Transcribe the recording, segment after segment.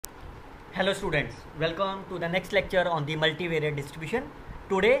Hello students, welcome to the next lecture on the multivariate distribution.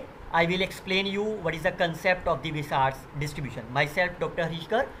 Today I will explain you what is the concept of the Wishart distribution. Myself Dr. Harish.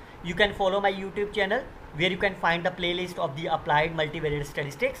 You can follow my YouTube channel where you can find the playlist of the applied multivariate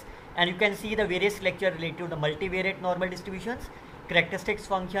statistics and you can see the various lectures related to the multivariate normal distributions, characteristics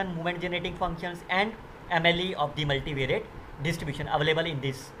function, movement generating functions and MLE of the multivariate distribution available in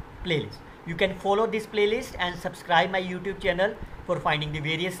this playlist. You can follow this playlist and subscribe my YouTube channel for finding the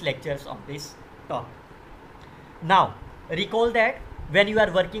various lectures on this topic. Now recall that when you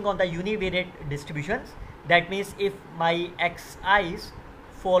are working on the univariate distributions, that means if my xi's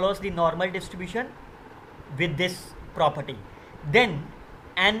follows the normal distribution with this property, then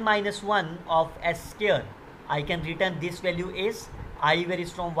n minus 1 of s square, I can return this value is I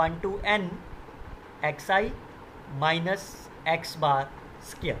varies from 1 to n xi minus x bar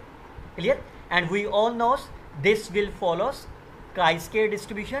square. Clear? And we all know this will follows chi-square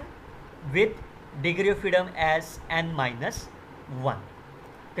distribution with degree of freedom as n minus 1.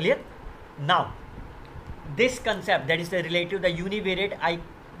 Clear? Now this concept that is related to the univariate,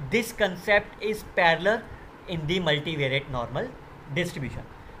 this concept is parallel in the multivariate normal distribution.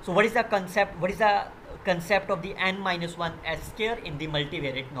 So what is the concept? What is the concept of the n minus 1 s square in the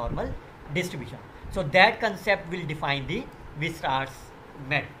multivariate normal distribution? So that concept will define the Wishart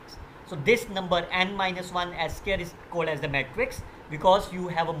matrix. So this number n minus 1 s square is called as the matrix because you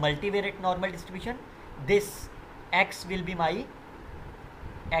have a multivariate normal distribution. This x will be my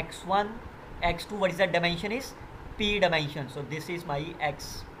x1, x2. What is the dimension is? P dimension. So this is my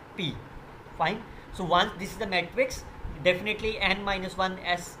xp. Fine. So once this is the matrix, definitely n minus 1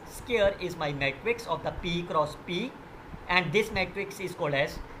 s square is my matrix of the p cross p, and this matrix is called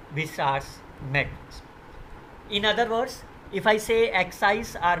as Wishart matrix. In other words, if I say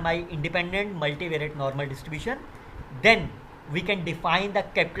xi's are my independent multivariate normal distribution, then we can define the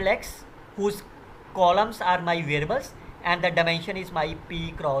capital X whose columns are my variables and the dimension is my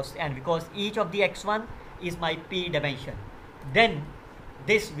p cross n, because each of the x1 is my p dimension. Then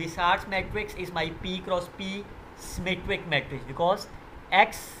this Wishart matrix is my p cross p symmetric matrix because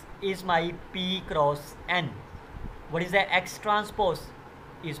x is my p cross n. What is the x transpose?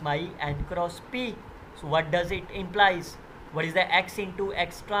 Is my n cross p. So what does it implies? What is the x into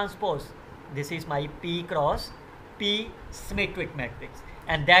x transpose? This is my p cross p symmetric matrix,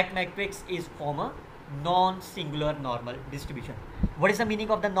 and that matrix is form a non-singular normal distribution. What is the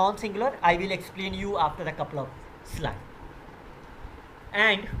meaning of the non-singular? I will explain you after a couple of slides.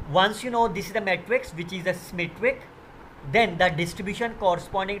 And once you know this is the matrix which is a symmetric, then the distribution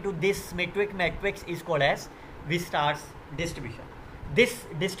corresponding to this symmetric matrix is called as Wishart distribution. This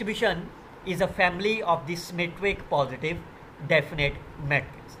distribution is a family of the symmetric positive definite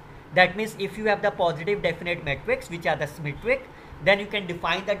matrix. That means if you have the positive definite matrix which are the symmetric, then you can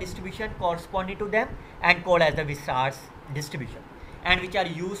define the distribution corresponding to them and call as the Wishart distribution, and which are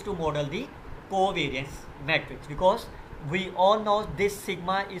used to model the covariance matrix, because we all know this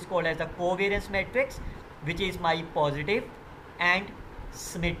sigma is called as the covariance matrix, which is my positive and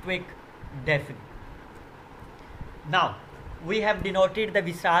symmetric definite. Now we have denoted the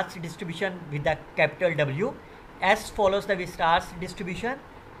Wishart distribution with the capital W. S follows the Wishart distribution.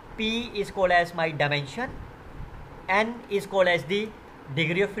 P is called as my dimension. N is called as the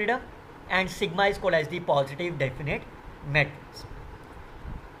degree of freedom, and sigma is called as the positive definite matrix.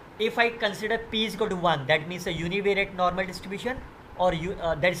 If I consider P is equal to 1, that means a univariate normal distribution, or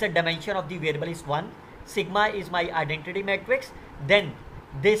that is a dimension of the variable is 1. Sigma is my identity matrix. Then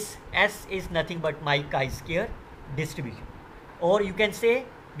this S is nothing but my chi-square distribution, or you can say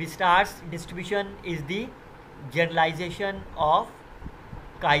Wishart distribution is the generalization of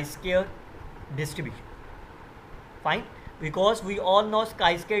chi-square distribution. Fine, because we all know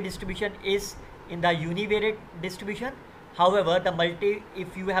chi-square distribution is in the univariate distribution. However,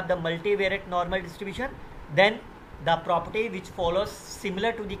 if you have the multivariate normal distribution, then the property which follows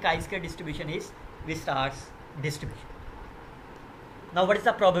similar to the chi-square distribution is Wishart distribution. Now what is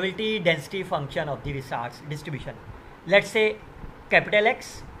the probability density function of the Wishart distribution? Let's say capital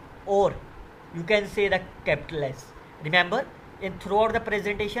X, or you can say the capital S. Remember, throughout the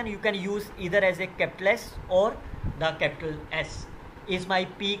presentation you can use either as a capital S or the capital S. Is my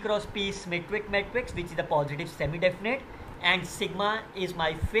P cross P symmetric matrix which is the positive semi-definite, and sigma is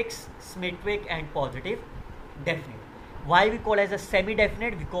my fixed symmetric and positive definite. Why we call as a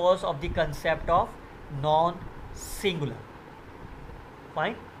semi-definite? Because of the concept of non-singular.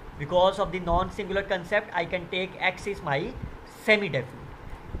 Fine, because of the non-singular concept I can take X is my semi-definite.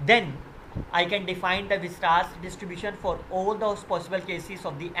 Then I can define the Wishart distribution for all those possible cases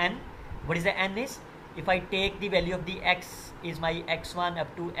of the n. What is the n is? If I take the value of the x is my x1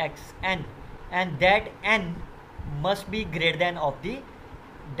 up to xn, and that n must be greater than of the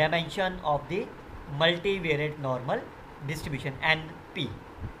dimension of the multivariate normal distribution np.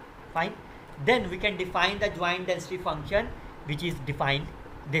 Fine. Then we can define the joint density function, which is defined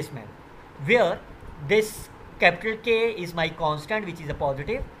this manner, where this capital K is my constant, which is a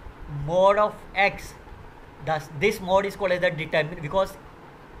positive. Mod of x, thus this mod is called as the determinant, because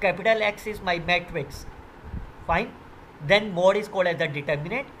capital X is my matrix. Fine. Then mod is called as the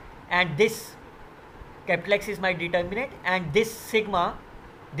determinant, and this capital X is my determinant, and this sigma,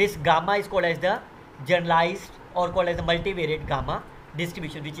 this gamma is called as the generalized or called as the multivariate gamma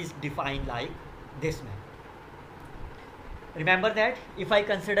distribution, which is defined like this manner. Remember that if I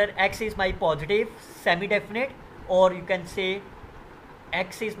consider X is my positive semi-definite, or you can say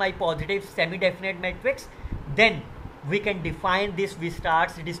X is my positive semi-definite matrix, then we can define this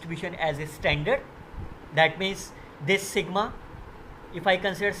Wishart's distribution as a standard. That means this sigma, if I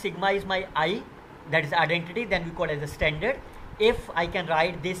consider sigma is my I, that is identity, then we call it as a standard. If I can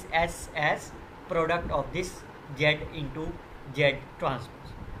write this S as product of this Z into Z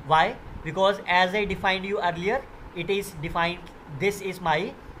transpose. Why? Because as I defined you earlier, it is defined, this is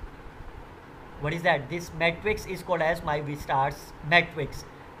my, what is that, this matrix is called as my Wishart's matrix.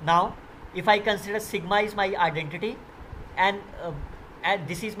 Now if I consider sigma is my identity, and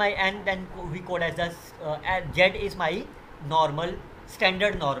this is my n, then we call as the Z is my normal,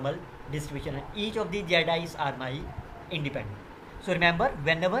 standard normal distribution, and each of the Zi's are my independent. So remember,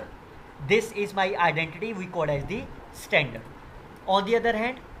 whenever this is my identity, we call as the standard. On the other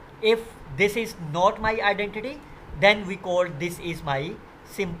hand, if this is not my identity, then we call this is my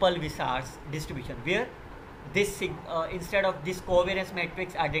simple Wishart's distribution, where this instead of this covariance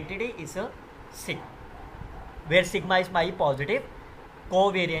matrix identity is a sigma, where sigma is my positive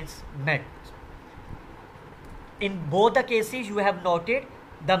covariance matrix. In both the cases, you have noted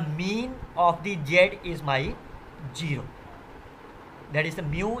the mean of the Z is my 0. That is, the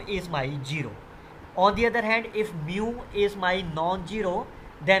mu is my 0. On the other hand, if mu is my non-zero,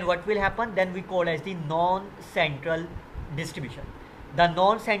 then what will happen? Then we call as the non-central distribution. The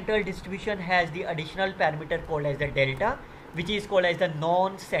non-central distribution has the additional parameter called as the delta, which is called as the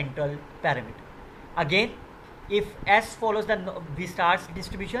non-central parameter. Again, if S follows the Wishart's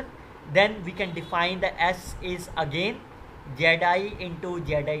distribution, then we can define the S is again Zi into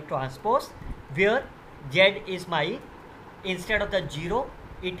Zi transpose, where Z is my, instead of the 0,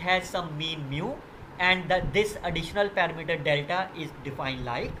 it has some mean mu, and this additional parameter delta is defined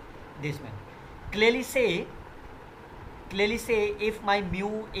like this manner. Clearly say if my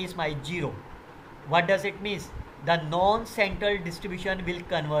mu is my 0, what does it mean? The non-central distribution will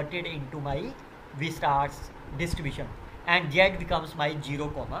convert it into my Wishart's distribution, and Z becomes my 0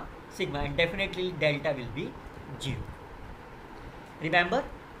 comma sigma, and definitely delta will be 0. Remember,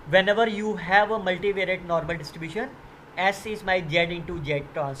 whenever you have a multivariate normal distribution, S is my Z into Z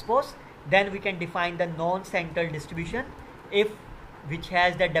transpose, then we can define the non-central distribution, which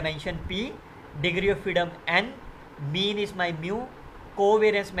has the dimension P, degree of freedom n, mean is my mu,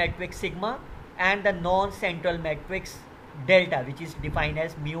 covariance matrix sigma, and the non-central matrix delta, which is defined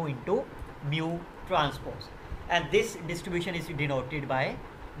as mu into mu transpose. And this distribution is denoted by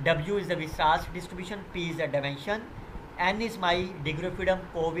W is the Wishart's distribution, P is the dimension, N is my degree of freedom,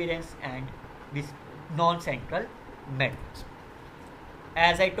 covariance, and this non-central matrix.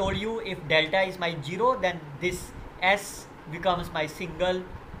 As I told you, if delta is my 0, then this S becomes my simple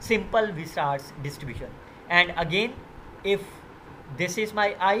Wishart's distribution. And again, if this is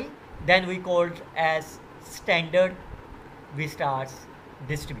my I, then we call it as standard Wishart's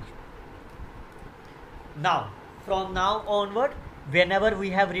distribution. Now, from now onward, whenever we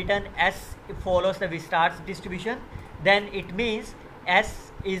have written S follows the Wishart's distribution, then it means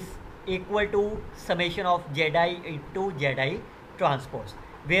S is equal to summation of Zi into Zi transpose,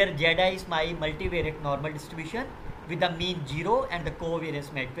 where Zi is my multivariate normal distribution with the mean 0 and the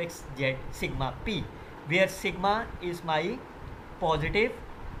covariance matrix Z sigma P, where sigma is my positive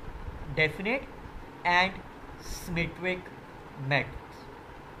definite and symmetric matrix.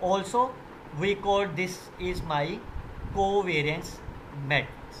 Also, we call this is my covariance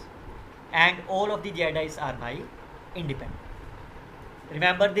matrix, and all of the Zi's are my independent.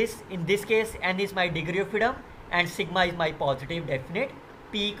 Remember this, in this case N is my degree of freedom and sigma is my positive definite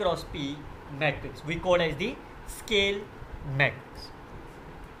P cross P matrix, we call as the scale matrix.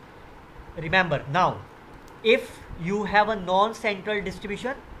 Remember, now if you have a non-central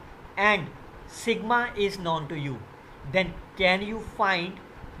distribution and sigma is known to you, then can you find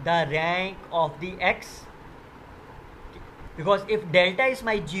the rank of the X? Because if delta is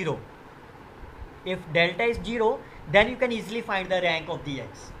my 0, if delta is 0, then you can easily find the rank of the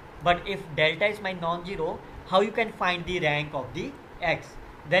x. But if delta is my non-zero, how you can find the rank of the x?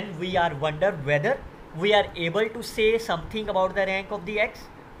 Then we are wonder whether we are able to say something about the rank of the x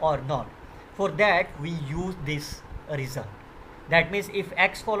or not. For that we use this result. That means if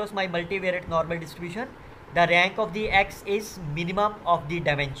x follows my multivariate normal distribution, the rank of the x is minimum of the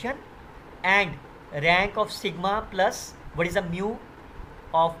dimension and rank of sigma plus what is the mu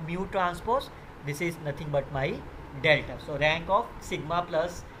of mu transpose, this is nothing but my delta. So rank of sigma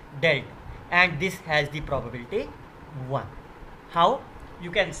plus delta, and this has the probability 1. How?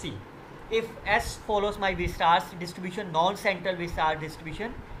 You can see, if S follows my Wishart's distribution, non-central Wishart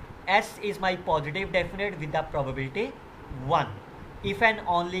distribution, S is my positive definite with the probability 1. If and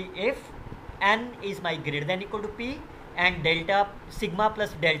only if n is my greater than equal to p and delta sigma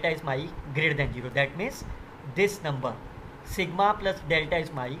plus delta is my greater than 0. That means this number sigma plus delta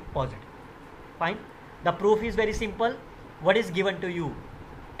is my positive. Fine. The proof is very simple. What is given to you?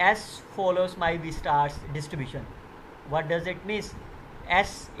 S follows my Wishart's distribution. What does it mean?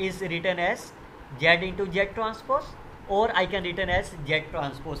 S is written as Z into Z transpose, or I can written as Z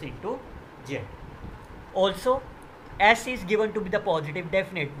transpose into Z. Also, S is given to be the positive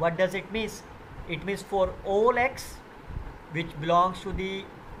definite. What does it mean? It means for all x which belongs to the,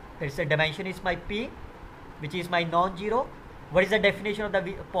 let's say dimension is my p, which is my non-zero. What is the definition of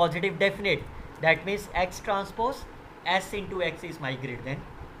the positive definite? That means x transpose S into x is my greater than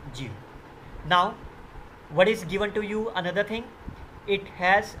 0. Now, what is given to you? Another thing, it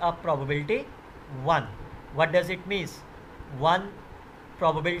has a probability 1. What does it mean? 1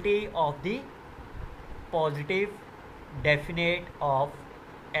 probability of the positive definite of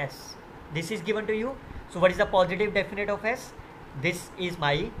S. This is given to you. So what is the positive definite of S? This is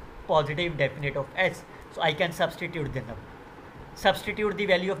my positive definite of S. So I can substitute the number. Substitute the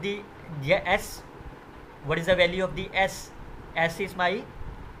value of the S. What is the value of the S? S is my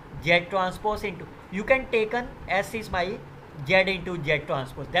Z transpose into, you can take an S is my Z into Z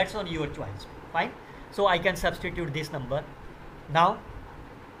transpose. That's on your choice. Fine. So I can substitute this number. Now,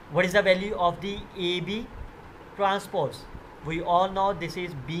 what is the value of the AB transpose? We all know this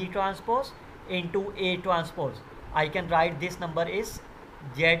is B transpose into A transpose. I can write this number is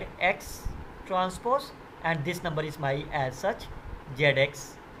ZX transpose and this number is my as such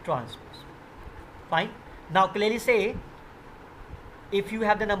ZX transpose. Fine. Now clearly say, if you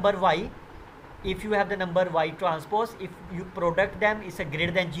have the number Y, if you have the number Y transpose, if you product them is a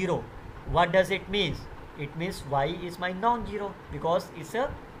greater than 0, what does it mean? It means Y is my non-zero because it's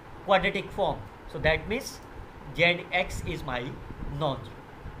a quadratic form. So that means ZX is my non-zero.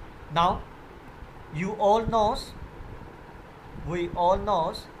 Now you all knows, we all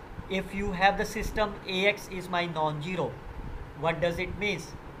knows, if you have the system AX is my non-zero, what does it mean?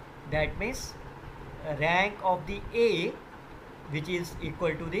 That means rank of the A which is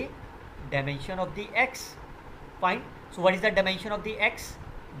equal to the dimension of the X. Fine. So what is the dimension of the X?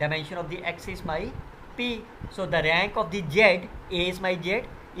 Dimension of the X is my P. So the rank of the Z, A is my Z,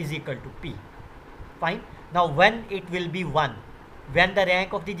 is equal to P. Fine. Now when it will be 1? When the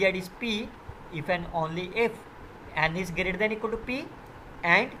rank of the Z is P, if and only if n is greater than equal to P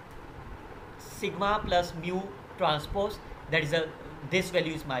and sigma plus mu transpose, that is this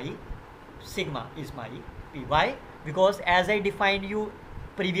value is my sigma is my P. Why? Because as I defined you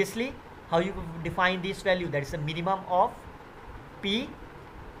previously, how you define this value, that is the minimum of P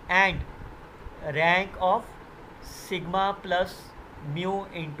and rank of sigma plus mu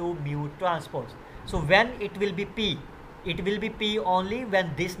into mu transpose. So when it will be P, it will be P only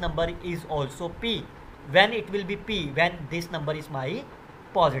when this number is also P. When it will be P, when this number is my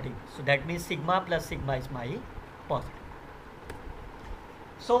positive. So that means sigma plus sigma is my positive.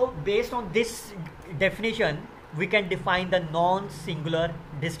 So based on this definition, we can define the non-singular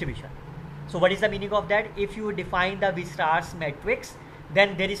distribution. So what is the meaning of that? If you define the Wishart's matrix,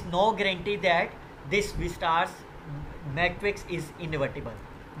 then there is no guarantee that this Wishart's matrix is invertible.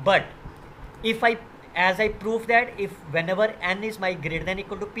 But if as I prove that if whenever n is my greater than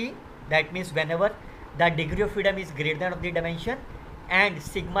equal to P, that means whenever the degree of freedom is greater than of the dimension and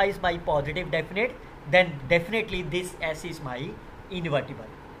sigma is my positive definite, then definitely this S is my invertible.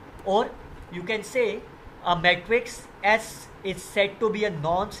 Or you can say a matrix S is said to be a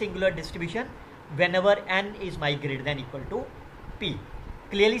non-singular distribution whenever n is my greater than equal to P.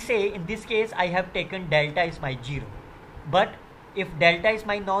 Clearly say in this case I have taken delta is my 0, but if delta is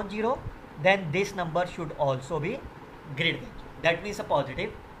my non-zero, then this number should also be greater than 0. That means a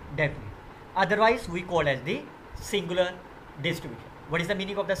positive definite. Otherwise we call as the singular distribution. What is the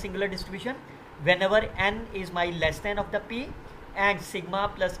meaning of the singular distribution? Whenever n is my less than of the P and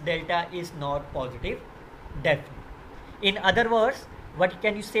sigma plus delta is not positive definite. In other words, what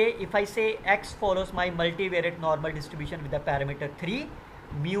can you say? If I say X follows my multivariate normal distribution with the parameter 3,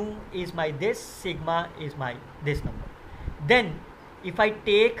 mu is my this, sigma is my this number. Then if I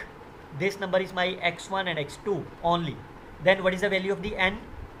take this number is my x1 and x2 only, then what is the value of the n?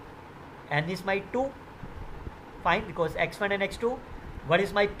 N is my 2. Fine, because x1 and x2. What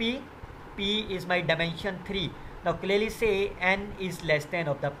is my p? P is my dimension 3. Now clearly say n is less than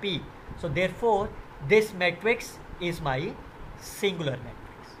of the p. So therefore this matrix is my singular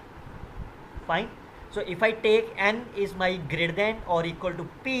matrix. Fine. So if I take n is my greater than or equal to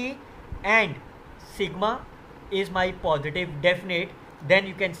p and sigma is my positive definite, then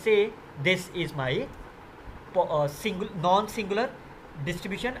you can say this is my non-singular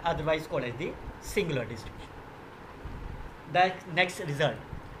distribution, otherwise called as the singular distribution. The next result.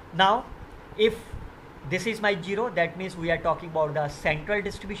 Now if this is my 0, that means we are talking about the central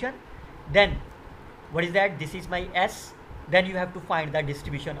distribution. Then what is that? This is my S. Then you have to find the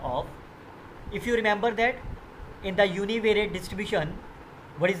distribution of, if you remember that in the univariate distribution,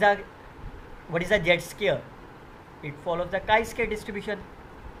 what is the z square? It follows the chi-square distribution.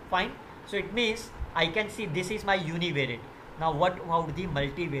 Fine. So it means I can see this is my univariate. Now what about the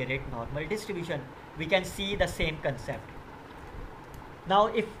multivariate normal distribution? We can see the same concept. Now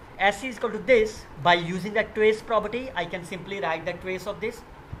if S is equal to this, by using the trace property, I can simply write the trace of this.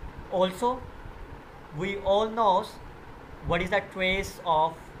 Also, we all know what is the trace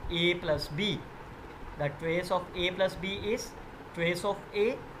of A plus B. The trace of A plus B is trace of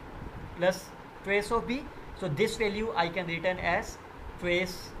A plus trace of B. So this value I can written as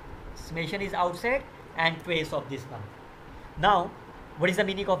trace, summation is outside, and trace of this number. Now what is the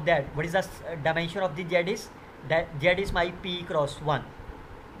meaning of that? What is the dimension of the Z is? That Z is my P cross 1.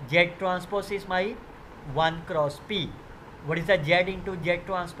 Z transpose is my 1 cross P. What is the Z into Z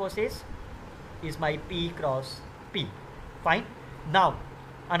transpose is my P cross P. Fine. Now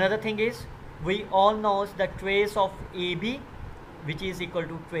another thing is, we all know the trace of AB, which is equal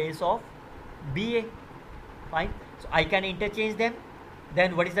to trace of BA. Fine. So I can interchange them.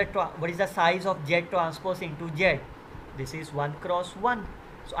 Then what is the size of Z transpose into Z? This is 1 cross 1.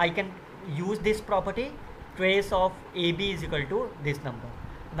 So I can use this property, trace of AB is equal to this number.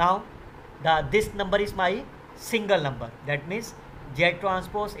 Now this number is my single number. That means Z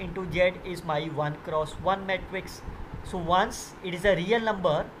transpose into Z is my 1 cross 1 matrix. So once it is a real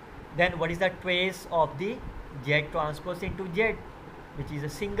number, then what is the trace of the Z transpose into Z, which is a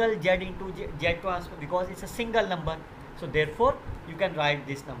single Z into Z transpose, because it's a single number. So therefore you can write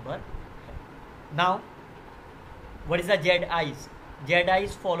this number. Now what is the ZI's?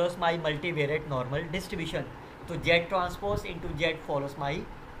 ZI's follows my multivariate normal distribution. So Z transpose into Z follows my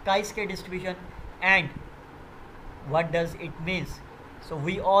chi-square distribution. And what does it means? So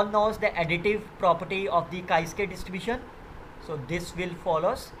we all know the additive property of the chi-square distribution. So this will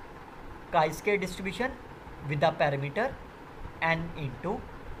follows chi-square distribution with the parameter n into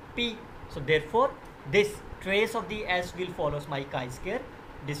p. So therefore this trace of the S will follows my chi-square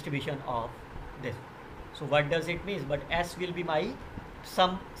distribution of this. So what does it mean? But S will be my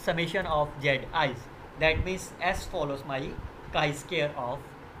summation of ZI's. That means S follows my chi-square of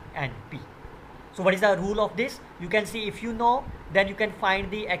NP. So what is the rule of this? You can see, if you know, then you can find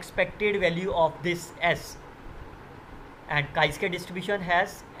the expected value of this S. And chi-square distribution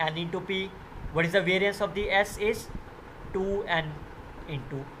has n into P. What is the variance of the S is 2n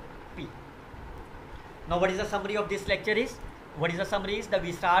into P. Now what is the summary of this lecture is? What is the summary is? The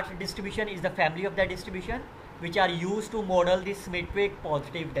Wishart distribution is the family of the distribution which are used to model the symmetric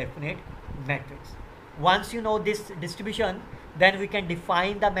positive definite matrix. Once you know this distribution, then we can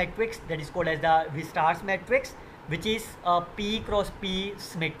define the matrix that is called as the Wishart's matrix, which is a P cross P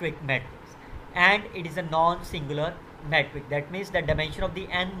symmetric matrix, and it is a non-singular matrix. That means the dimension of the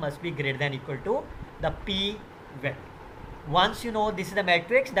n must be greater than or equal to the P vector. Once you know this is the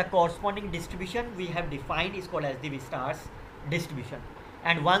matrix, the corresponding distribution we have defined is called as the Wishart's distribution.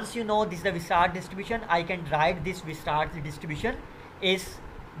 And once you know this is the Wishart distribution, I can write this Wishart's distribution is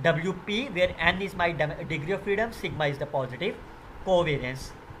WP, where n is my degree of freedom, sigma is the positive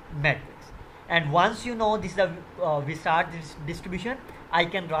covariance matrix. And once you know this is the Wishart distribution, I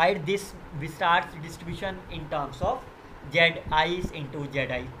can write this Wishart's distribution in terms of ZI's into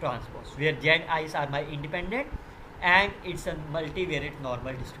ZI transpose, where ZI's are my independent and it's a multivariate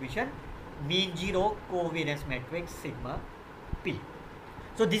normal distribution, mean 0, covariance matrix, sigma P.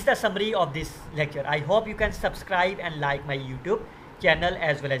 So this is the summary of this lecture. I hope you can subscribe and like my YouTube channel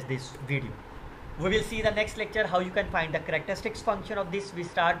as well as this video. We will see the next lecture how you can find the characteristics function of this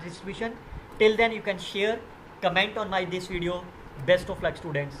Wishart distribution. Till then you can share, comment on my this video. Best of luck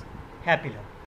students. Happy learning.